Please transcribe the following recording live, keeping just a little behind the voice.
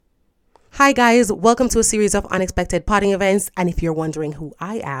Hi guys, welcome to a series of unexpected potting events. And if you're wondering who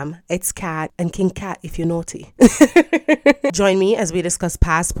I am, it's Kat and King Cat if you're naughty. Join me as we discuss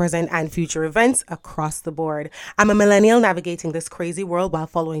past, present, and future events across the board. I'm a millennial navigating this crazy world while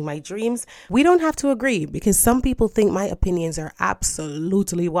following my dreams. We don't have to agree because some people think my opinions are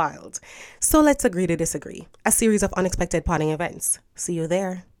absolutely wild. So let's agree to disagree. A series of unexpected potting events. See you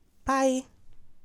there. Bye.